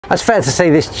It's fair to say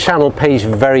this channel pays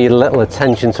very little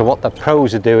attention to what the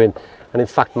pros are doing, and in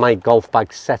fact my golf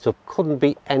bag setup couldn't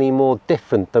be any more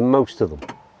different than most of them.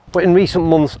 But in recent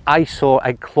months I saw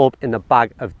a club in the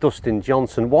bag of Dustin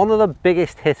Johnson, one of the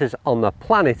biggest hitters on the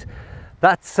planet.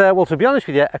 That's, well, to be honest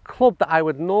with you, a club that I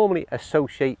would normally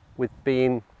associate with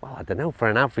being, well, I don't know, for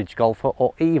an average golfer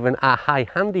or even a high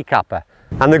handicapper.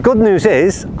 And the good news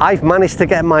is I've managed to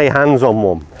get my hands on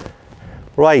one.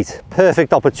 Right,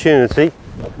 perfect opportunity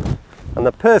and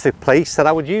the perfect place that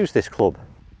I would use this club.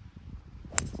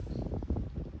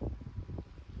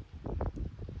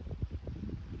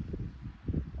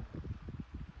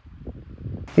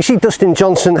 You see, Dustin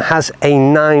Johnson has a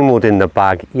 9-wood in the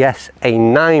bag. Yes, a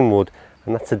 9-wood,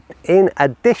 and that's in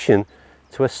addition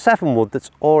to a 7-wood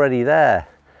that's already there.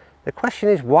 The question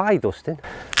is, why, Dustin?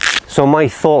 So my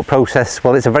thought process,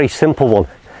 well, it's a very simple one.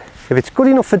 If it's good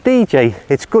enough for DJ,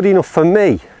 it's good enough for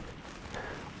me.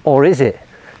 Or is it?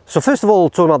 So first of all,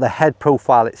 talking about the head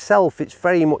profile itself, it's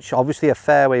very much obviously a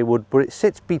fairway wood, but it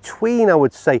sits between, I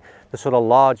would say, the sort of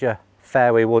larger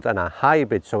fairway wood and a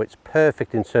hybrid. So it's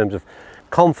perfect in terms of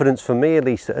confidence for me, at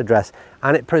least, to address,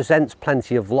 and it presents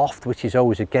plenty of loft, which is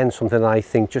always again something that I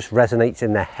think just resonates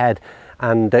in the head,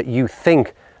 and you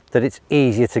think that it's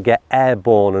easier to get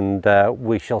airborne, and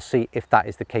we shall see if that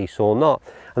is the case or not.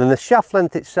 And then the shaft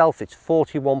length itself, it's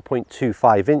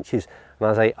 41.25 inches, and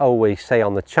as I always say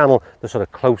on the channel, the sort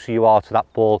of closer you are to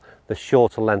that ball, the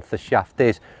shorter length the shaft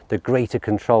is, the greater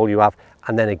control you have,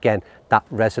 and then again that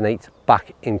resonates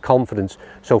back in confidence.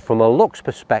 So from a looks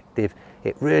perspective,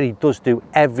 it really does do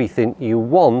everything you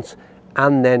want,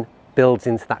 and then builds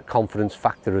into that confidence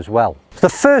factor as well. So the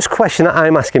first question that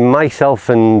I'm asking myself,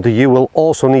 and you will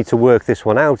also need to work this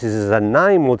one out, is as a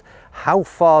 9-wood, how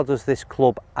far does this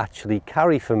club actually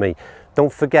carry for me?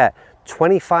 Don't forget,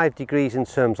 25 degrees in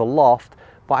terms of loft,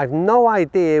 but I've no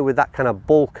idea with that kind of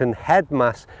bulk and head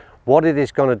mass what it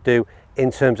is going to do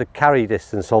in terms of carry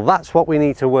distance. So that's what we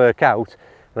need to work out,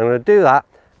 and I'm going to do that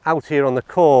out here on the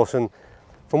course. And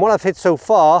from what I've hit so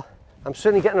far, I'm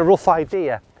certainly getting a rough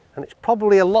idea, and it's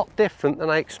probably a lot different than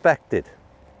I expected.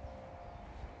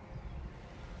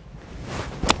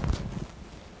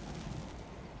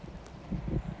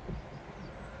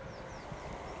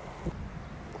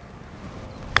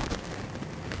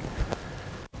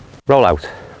 Roll out,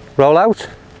 roll out.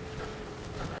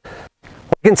 I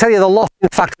can tell you the loft in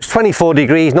fact was 24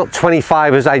 degrees, not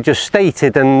 25 as I just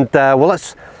stated, and well,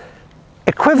 that's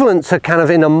equivalent to kind of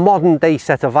in a modern day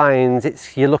set of irons.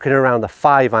 You're looking around a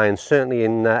 5-iron, certainly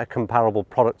in a comparable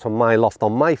product on my loft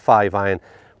on my 5-iron.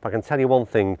 But I can tell you one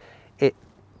thing, it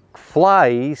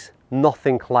flies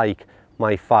nothing like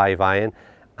my 5-iron,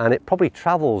 and it probably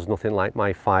travels nothing like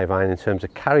my 5-iron in terms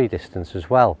of carry distance as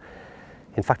well.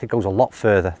 In fact, it goes a lot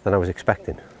further than I was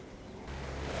expecting.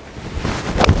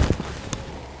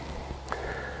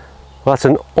 Well, that's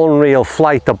an unreal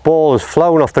flight. The ball has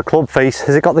flown off the club face.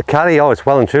 Has it got the carry? Oh, it's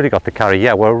well and truly got the carry.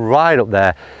 Yeah, we're right up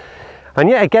there. And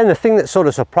yet again, the thing that sort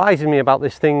of surprises me about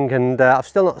this thing, and I've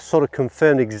still not sort of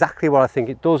confirmed exactly what I think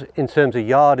it does in terms of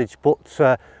yardage, but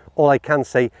all I can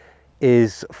say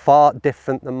is far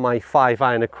different than my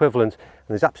 5-iron equivalent. And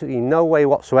there's absolutely no way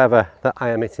whatsoever that I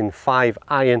am hitting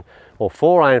 5-iron or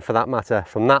 4-iron for that matter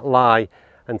from that lie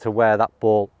and to where that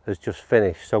ball has just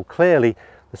finished. So clearly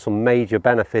there's some major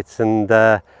benefits, and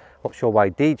not sure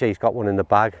why DJ's got one in the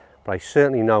bag, but I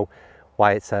certainly know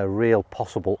why it's a real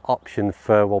possible option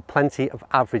for, well, plenty of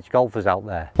average golfers out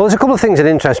there. Well, there's a couple of things that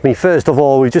interest me. First of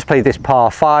all, we've just played this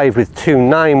par 5 with 2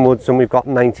 9-woods, and we've got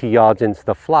 90 yards into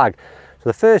the flag. So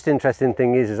the first interesting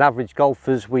thing is, as average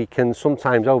golfers, we can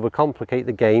sometimes overcomplicate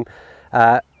the game.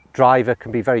 Driver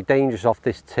can be very dangerous off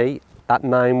this tee. That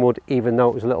 9-wood, even though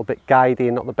it was a little bit guidey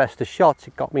and not the best of shots,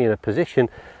 it got me in a position.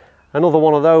 Another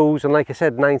one of those, and like I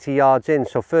said, 90 yards in.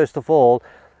 So first of all,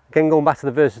 again, going back to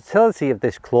the versatility of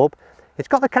this club, it's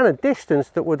got the kind of distance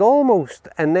that would almost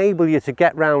enable you to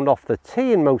get round off the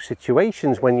tee in most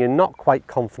situations when you're not quite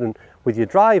confident with your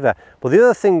driver. But the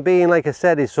other thing being, like I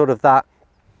said, is sort of that,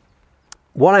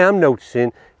 what I am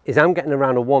noticing is I'm getting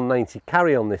around a 190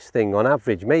 carry on this thing on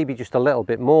average, maybe just a little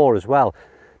bit more as well.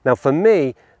 Now for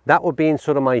me, that would be in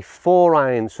sort of my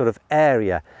 4-iron sort of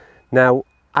area. Now,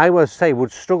 I would say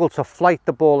would struggle to flight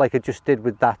the ball like I just did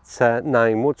with that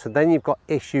 9-wood. So then you've got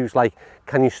issues like,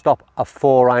 can you stop a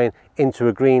 4-iron into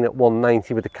a green at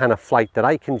 190 with the kind of flight that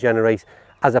I can generate,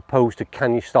 as opposed to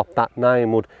can you stop that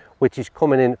 9-wood, which is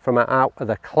coming in from out of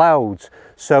the clouds.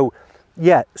 So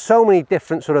yeah, so many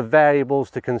different sort of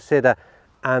variables to consider,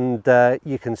 and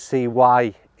you can see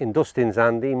why in Dustin's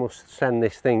hand he must send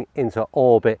this thing into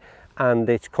orbit, and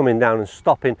it's coming down and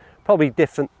stopping probably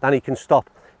different than he can stop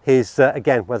his,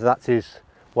 again, whether that's his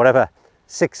whatever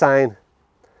 6 iron,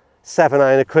 7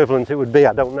 iron equivalent it would be,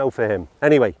 I don't know for him.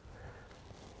 Anyway,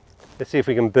 let's see if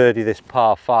we can birdie this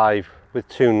par 5 with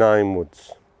 2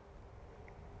 9-woods.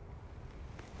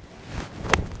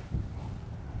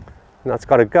 And that's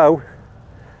got to go.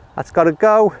 That's got to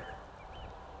go.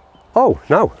 Oh,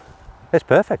 no, it's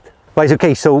perfect. Right,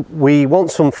 okay, so we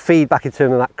want some feedback in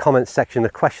terms of that comment section. The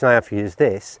question I have for you is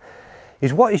this,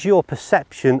 is what is your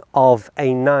perception of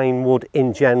a 9-wood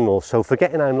in general? So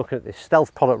forgetting I'm looking at this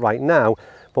Stealth product right now,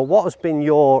 but what has been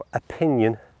your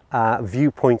opinion,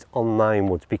 viewpoint on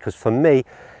 9-woods? Because for me,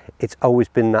 it's always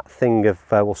been that thing of,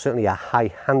 well, certainly a high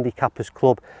handicappers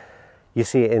club. You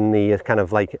see it in the kind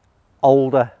of like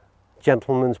older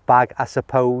gentleman's bag, I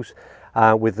suppose,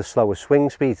 with the slower swing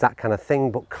speeds, that kind of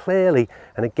thing. But clearly,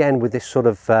 and again with this sort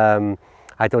of,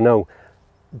 I don't know,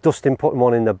 Dustin putting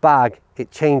one in the bag, it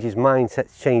changes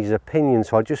mindsets, changes opinions.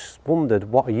 So I just wondered,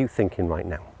 what are you thinking right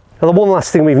now? Now, the one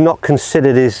last thing we've not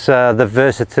considered is the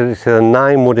versatility of the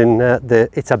 9-wood in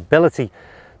its ability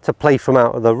to play from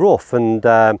out of the rough. And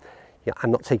yeah,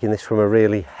 I'm not taking this from a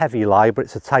really heavy lie, but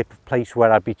it's a type of place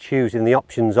where I'd be choosing. The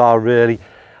options are really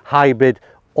hybrid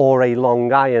or a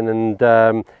long iron,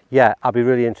 and yeah, I'll be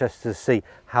really interested to see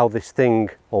how this thing,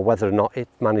 or whether or not it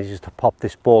manages to pop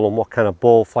this ball and what kind of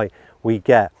ball flight we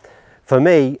get. For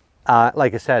me,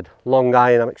 like I said, long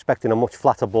iron, I'm expecting a much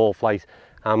flatter ball flight.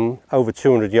 I'm over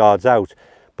 200 yards out,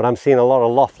 but I'm seeing a lot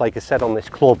of loft, like I said, on this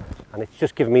club, and it's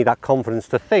just giving me that confidence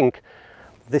to think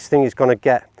this thing is going to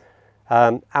get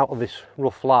out of this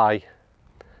rough lie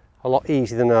a lot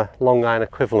easier than a long iron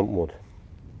equivalent would.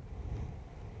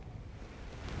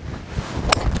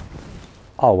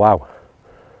 Oh wow,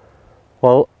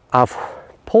 well, I've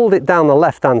pulled it down the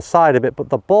left hand side a bit, but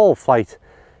the ball flight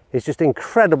is just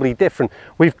incredibly different.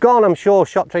 We've gone, I'm sure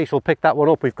Shot Trace will pick that one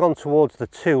up, we've gone towards the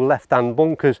 2 left hand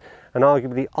bunkers, and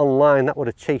arguably online that would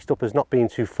have chased up as not being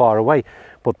too far away.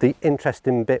 But the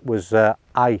interesting bit was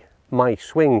my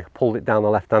swing pulled it down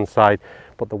the left hand side,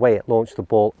 but the way it launched the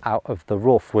ball out of the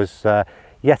rough was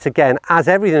yet again, as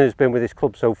everything has been with this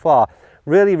club so far,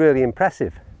 really, really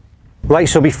impressive. Right,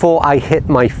 so before I hit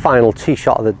my final tee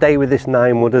shot of the day with this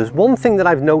 9-wood, there's one thing that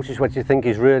I've noticed which I think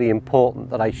is really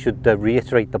important that I should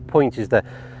reiterate the point, is that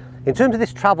in terms of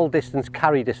this travel distance,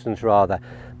 carry distance rather,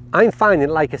 I'm finding,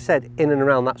 like I said, in and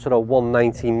around that sort of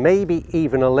 190, maybe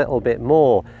even a little bit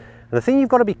more. And the thing you've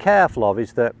got to be careful of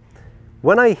is that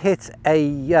when I hit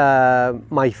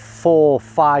my 4,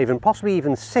 5 and possibly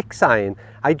even 6 iron,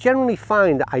 I generally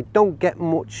find that I don't get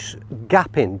much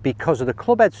gap in because of the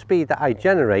club head speed that I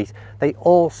generate. They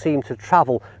all seem to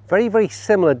travel very, very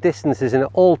similar distances, and it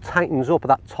all tightens up at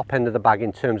that top end of the bag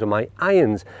in terms of my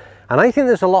irons. And I think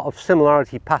there's a lot of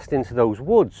similarity passed into those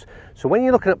woods. So when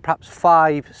you're looking at perhaps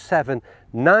 5, 7,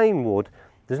 9 wood,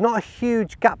 there's not a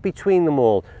huge gap between them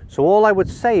all. So all I would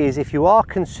say is, if you are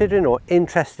considering or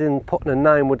interested in putting a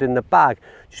 9 wood in the bag,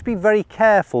 just be very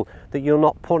careful that you're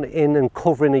not putting in and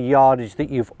covering a yardage that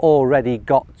you've already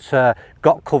got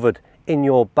covered in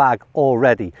your bag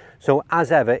already. So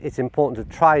as ever, it's important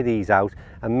to try these out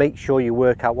and make sure you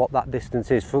work out what that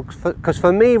distance is. Because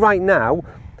for me right now,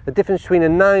 the difference between a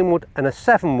 9 wood and a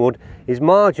 7 wood is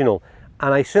marginal.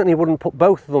 And I certainly wouldn't put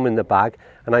both of them in the bag,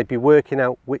 and I'd be working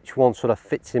out which one sort of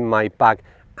fits in my bag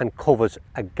and covers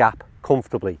a gap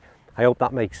comfortably. I hope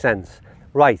that makes sense.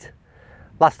 Right,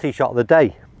 last tee shot of the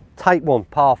day. Tight one,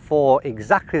 par 4,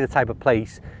 exactly the type of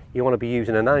place you want to be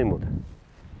using a 9 wood.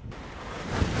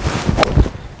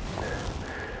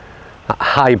 That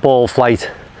high ball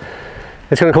flight.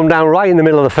 It's going to come down right in the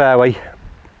middle of the fairway.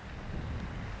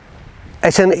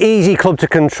 It's an easy club to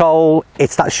control,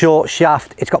 it's that short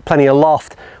shaft, it's got plenty of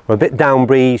loft, we're a bit down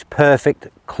breeze, perfect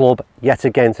club yet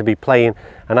again to be playing.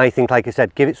 And I think, like I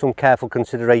said, give it some careful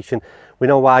consideration. We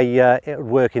know why it would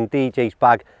work in DJ's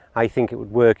bag. I think it would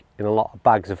work in a lot of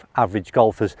bags of average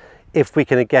golfers, if we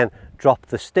can again drop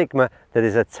the stigma that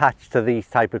is attached to these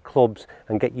type of clubs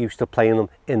and get used to playing them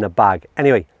in the bag.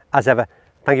 Anyway, as ever,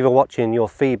 thank you for watching. Your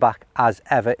feedback, as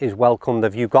ever, is welcomed.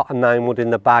 Have you got a 9 wood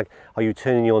in the bag? Are you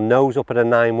turning your nose up at a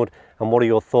 9 wood? And what are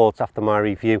your thoughts after my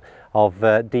review of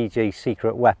DJ's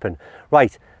secret weapon?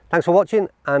 Right, thanks for watching,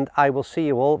 and I will see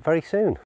you all very soon.